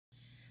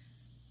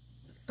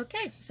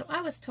Okay, so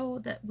I was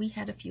told that we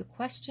had a few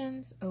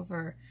questions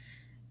over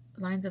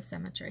lines of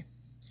symmetry.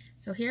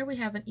 So here we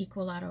have an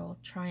equilateral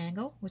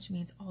triangle, which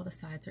means all the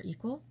sides are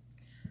equal.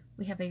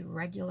 We have a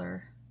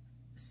regular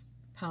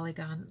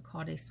polygon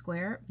called a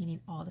square,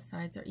 meaning all the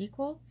sides are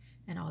equal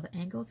and all the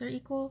angles are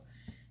equal.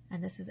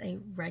 And this is a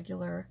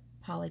regular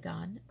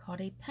polygon called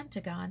a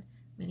pentagon,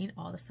 meaning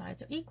all the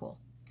sides are equal.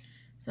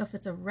 So if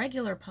it's a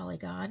regular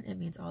polygon, it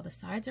means all the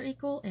sides are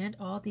equal and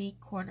all the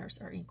corners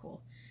are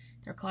equal.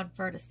 They're called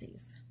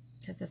vertices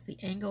because it's the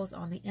angles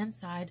on the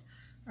inside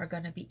are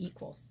going to be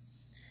equal.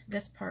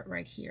 This part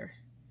right here.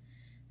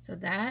 So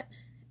that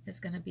is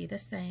going to be the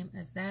same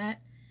as that,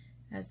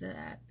 as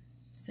that.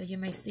 So you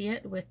may see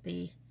it with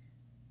the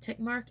tick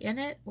mark in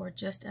it or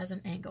just as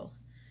an angle.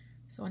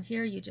 So on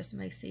here you just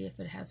may see if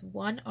it has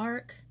one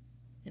arc,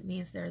 it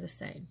means they're the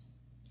same.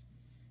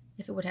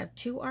 If it would have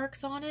two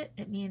arcs on it,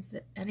 it means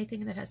that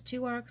anything that has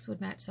two arcs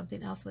would match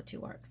something else with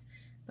two arcs.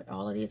 But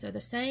all of these are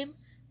the same,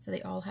 so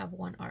they all have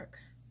one arc.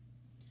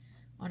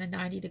 On a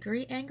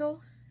 90-degree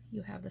angle,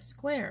 you have the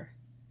square,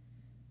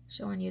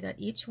 showing you that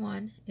each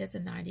one is a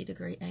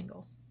 90-degree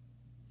angle.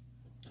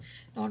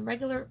 Now on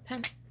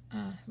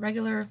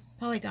regular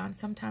polygons,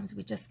 sometimes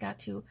we just got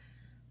to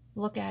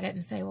look at it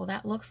and say, well,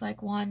 that looks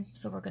like one,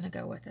 so we're going to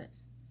go with it.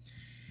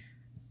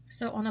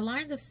 So on the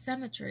lines of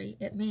symmetry,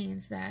 it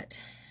means that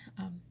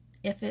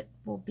if it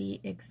will be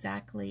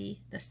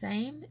exactly the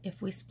same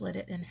if we split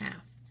it in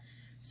half.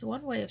 So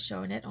one way of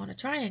showing it on a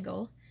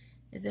triangle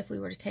is if we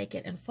were to take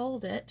it and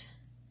fold it,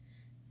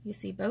 you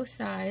see both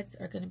sides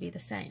are going to be the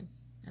same.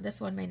 Now this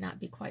one may not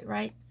be quite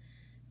right.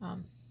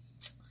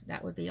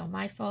 That would be on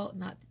my fault.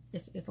 Not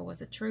if it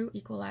was a true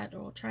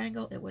equilateral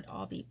triangle, it would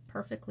all be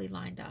perfectly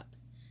lined up.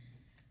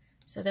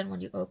 So then when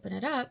you open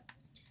it up,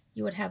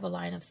 you would have a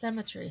line of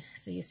symmetry.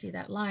 So you see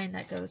that line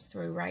that goes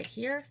through right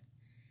here.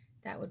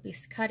 That would be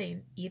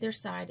cutting. Either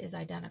side is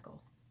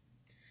identical.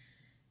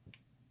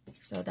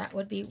 So that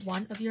would be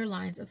one of your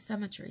lines of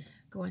symmetry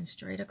going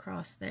straight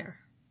across there.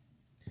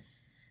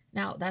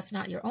 Now that's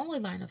not your only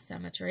line of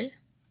symmetry,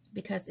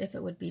 because if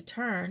it would be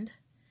turned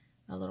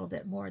a little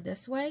bit more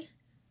this way,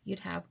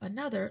 you'd have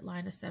another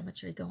line of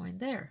symmetry going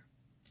there.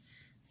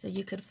 So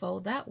you could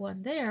fold that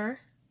one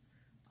there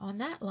on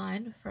that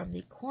line from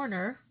the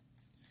corner.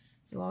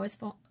 You always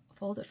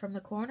fold it from the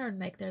corner and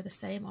make they're the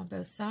same on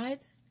both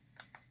sides.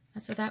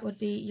 And so that would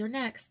be your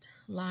next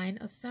line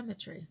of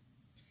symmetry.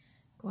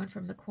 Going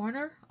from the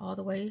corner all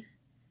the way,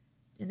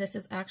 and this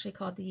is actually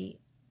called the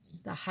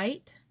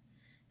height,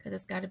 because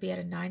it's got to be at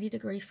a 90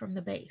 degree from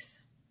the base.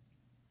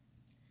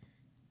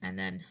 And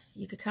then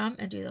you could come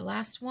and do the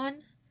last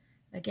one,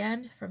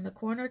 again, from the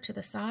corner to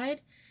the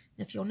side.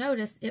 And if you'll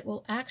notice, it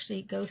will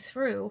actually go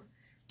through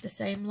the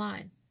same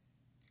line.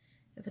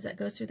 If it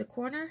goes through the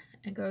corner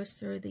and goes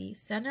through the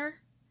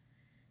center,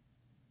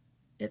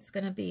 it's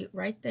going to be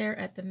right there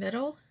at the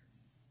middle.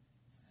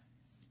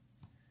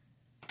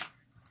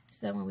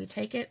 So when we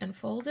take it and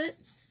fold it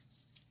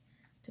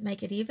to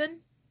make it even,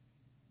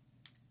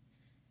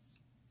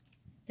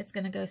 it's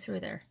going to go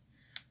through there.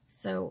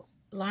 So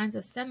lines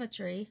of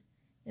symmetry,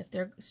 if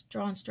they're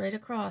drawn straight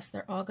across,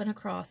 they're all going to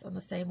cross on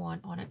the same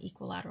one on an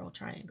equilateral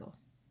triangle.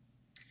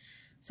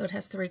 So it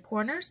has three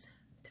corners,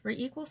 three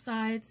equal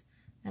sides,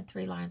 and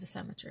three lines of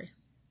symmetry.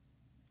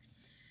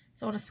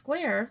 So on a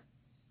square,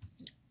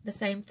 the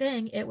same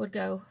thing, it would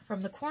go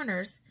from the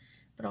corners,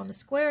 but on the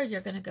square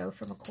you're going to go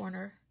from a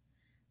corner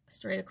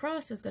straight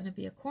across is going to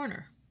be a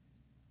corner.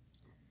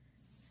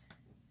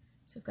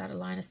 So we've got a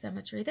line of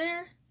symmetry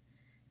there,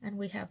 and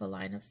we have a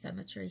line of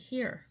symmetry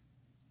here.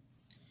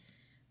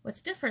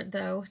 What's different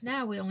though,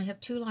 now we only have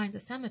two lines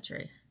of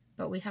symmetry,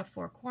 but we have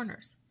four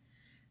corners.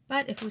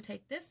 But if we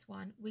take this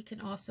one, we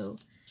can also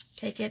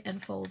take it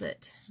and fold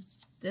it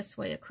this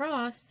way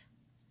across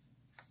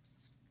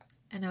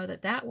and know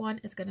that that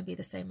one is going to be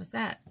the same as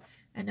that.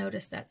 And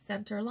notice that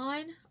center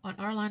line on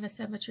our line of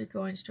symmetry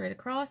going straight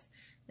across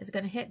is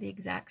going to hit the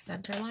exact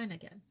center line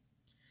again.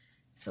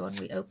 So when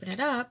we open it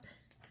up,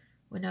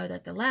 we know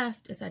that the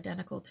left is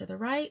identical to the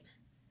right.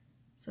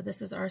 So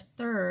this is our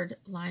third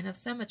line of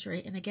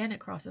symmetry, and again it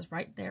crosses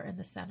right there in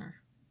the center.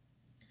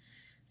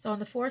 So on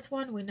the fourth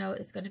one, we know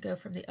it's going to go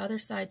from the other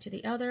side to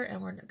the other,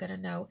 and we're going to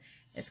know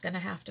it's going to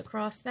have to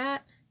cross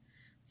that.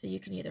 So you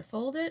can either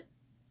fold it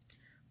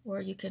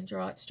or you can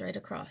draw it straight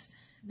across.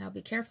 Now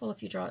be careful,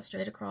 if you draw it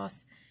straight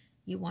across,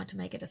 you want to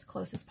make it as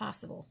close as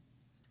possible.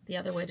 The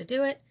other way to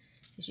do it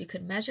is you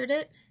could measure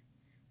it,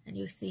 and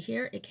you see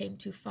here it came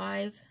to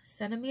 5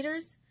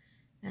 centimeters,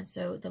 and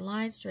so the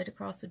line straight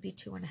across would be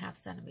 2.5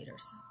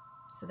 centimeters.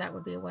 So that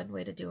would be one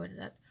way to do it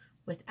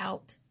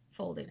without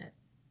folding it.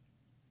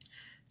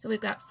 So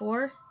we've got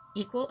 4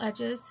 equal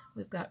edges,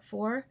 we've got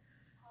 4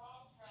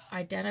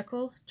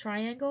 identical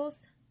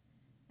triangles,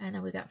 and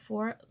then we got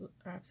 4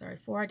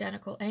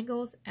 identical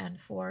angles and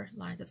 4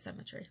 lines of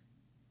symmetry.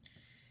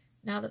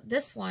 Now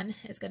this one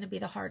is going to be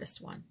the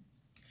hardest one,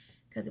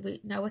 because we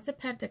know it's a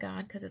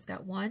pentagon because it's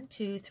got 1,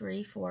 2,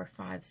 3, 4,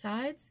 5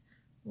 sides,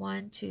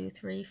 1, 2,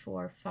 3,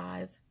 4,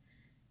 5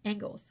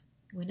 angles.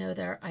 We know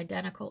they're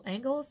identical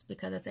angles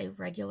because it's a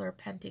regular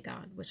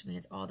pentagon, which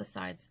means all the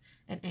sides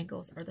and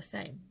angles are the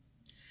same.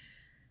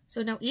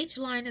 So now each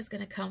line is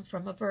going to come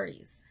from a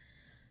vertex.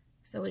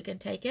 So we can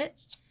take it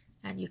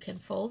and you can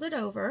fold it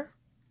over,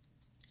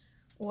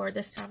 or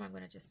this time I'm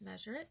going to just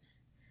measure it.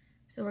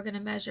 So we're going to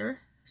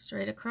measure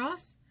straight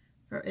across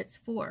for it's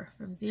 4,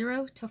 from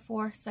 0 to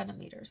 4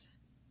 centimeters.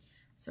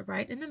 So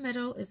right in the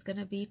middle is going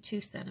to be 2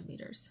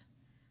 centimeters.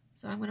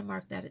 So I'm going to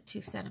mark that at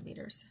 2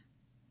 centimeters.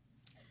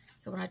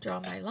 So when I draw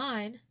my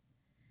line,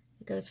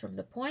 it goes from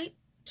the point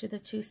to the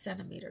 2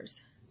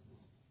 centimeters,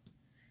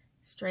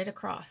 straight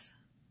across.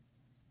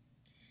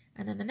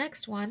 And then the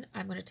next one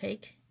I'm going to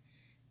take,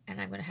 and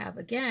I'm going to have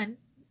again,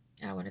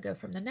 I want to go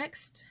from the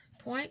next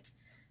point.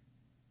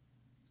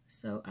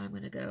 So I'm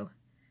going to go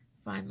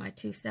find my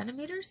 2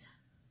 centimeters.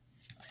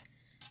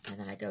 And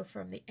then I go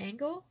from the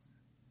angle,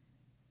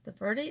 the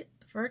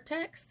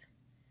vertex,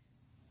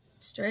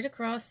 straight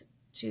across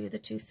to the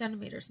 2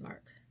 centimeters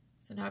mark.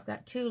 So now I've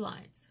got 2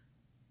 lines.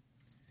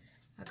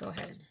 I'll go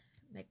ahead and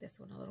make this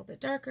one a little bit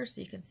darker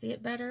so you can see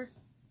it better.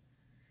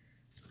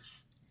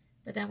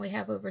 But then we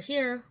have over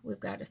here, we've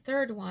got a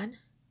third one.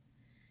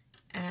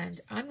 And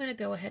I'm going to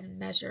go ahead and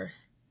measure,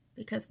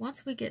 because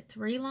once we get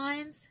 3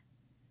 lines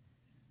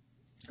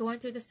going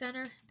through the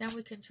center, then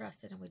we can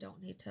trust it and we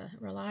don't need to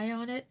rely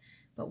on it.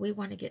 But we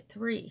want to get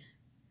 3.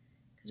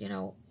 You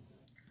know,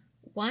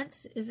 1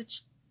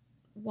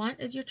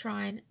 is your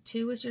trying,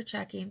 2 is your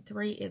checking,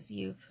 3 is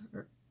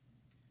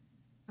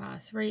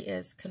three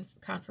is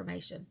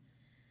confirmation.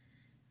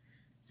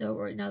 So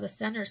we know the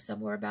center is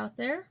somewhere about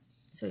there.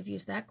 So we've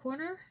used that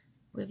corner.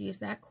 We've used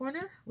that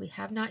corner. We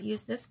have not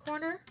used this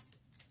corner.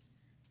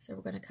 So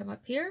we're going to come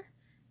up here.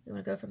 We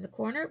want to go from the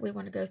corner. We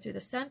want to go through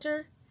the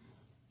center.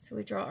 So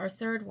we draw our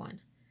third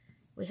one.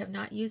 We have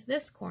not used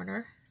this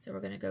corner. So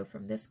we're going to go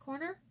from this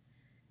corner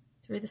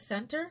through the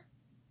center.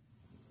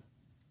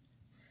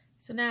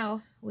 So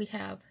now we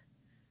have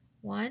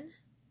 1,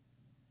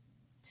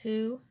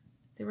 2,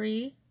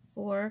 3,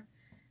 4,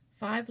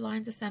 5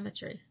 lines of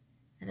symmetry.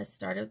 And it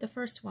started with the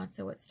first one,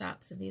 so it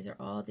stops. And these are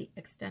all the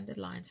extended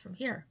lines from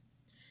here.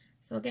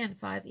 So again,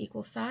 5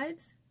 equal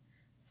sides,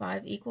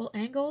 5 equal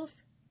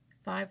angles,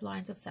 5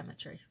 lines of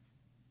symmetry.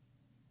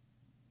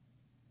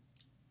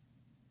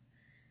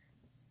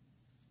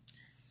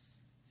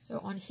 So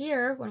on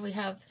here, when we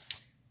have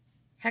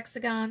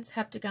hexagons,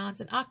 heptagons,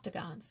 and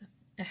octagons,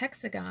 a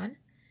hexagon,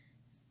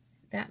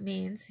 that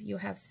means you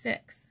have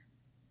 6.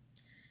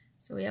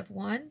 So we have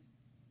 1,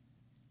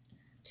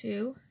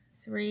 2,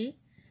 3,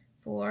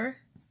 4,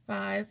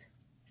 5,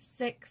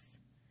 6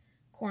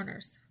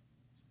 corners.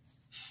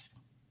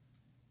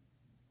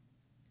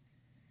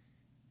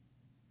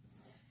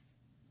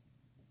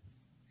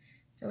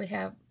 So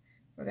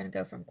we're going to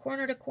go from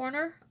corner to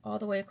corner all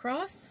the way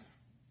across.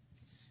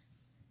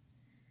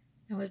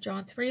 And we've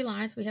drawn 3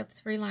 lines. We have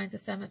 3 lines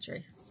of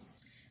symmetry.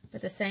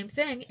 But the same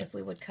thing, if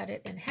we would cut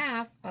it in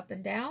half, up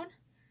and down,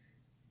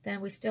 then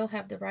we still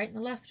have the right and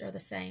the left are the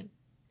same.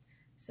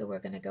 So we're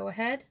going to go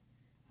ahead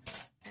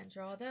and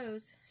draw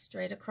those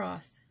straight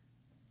across.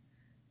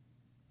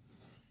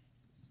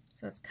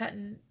 So it's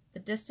cutting the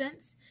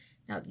distance.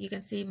 Now you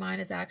can see mine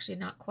is actually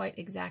not quite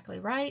exactly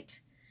right.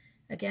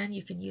 Again,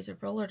 you can use a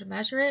ruler to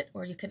measure it,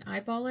 or you can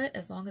eyeball it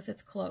as long as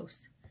it's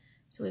close.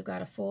 So we've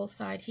got a full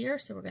side here,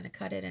 so we're going to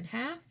cut it in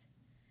half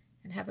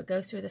and have it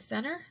go through the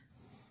center.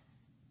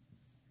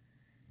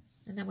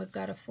 And then we've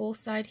got a full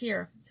side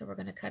here, so we're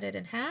going to cut it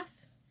in half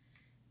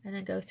and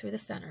then go through the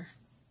center.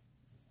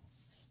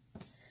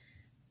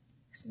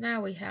 So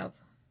now we have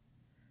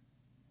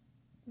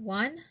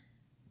 1,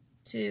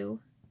 2,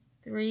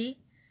 3,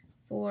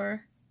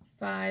 4,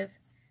 5,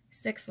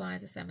 6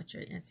 lines of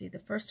symmetry. And see the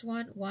first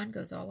one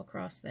goes all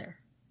across there.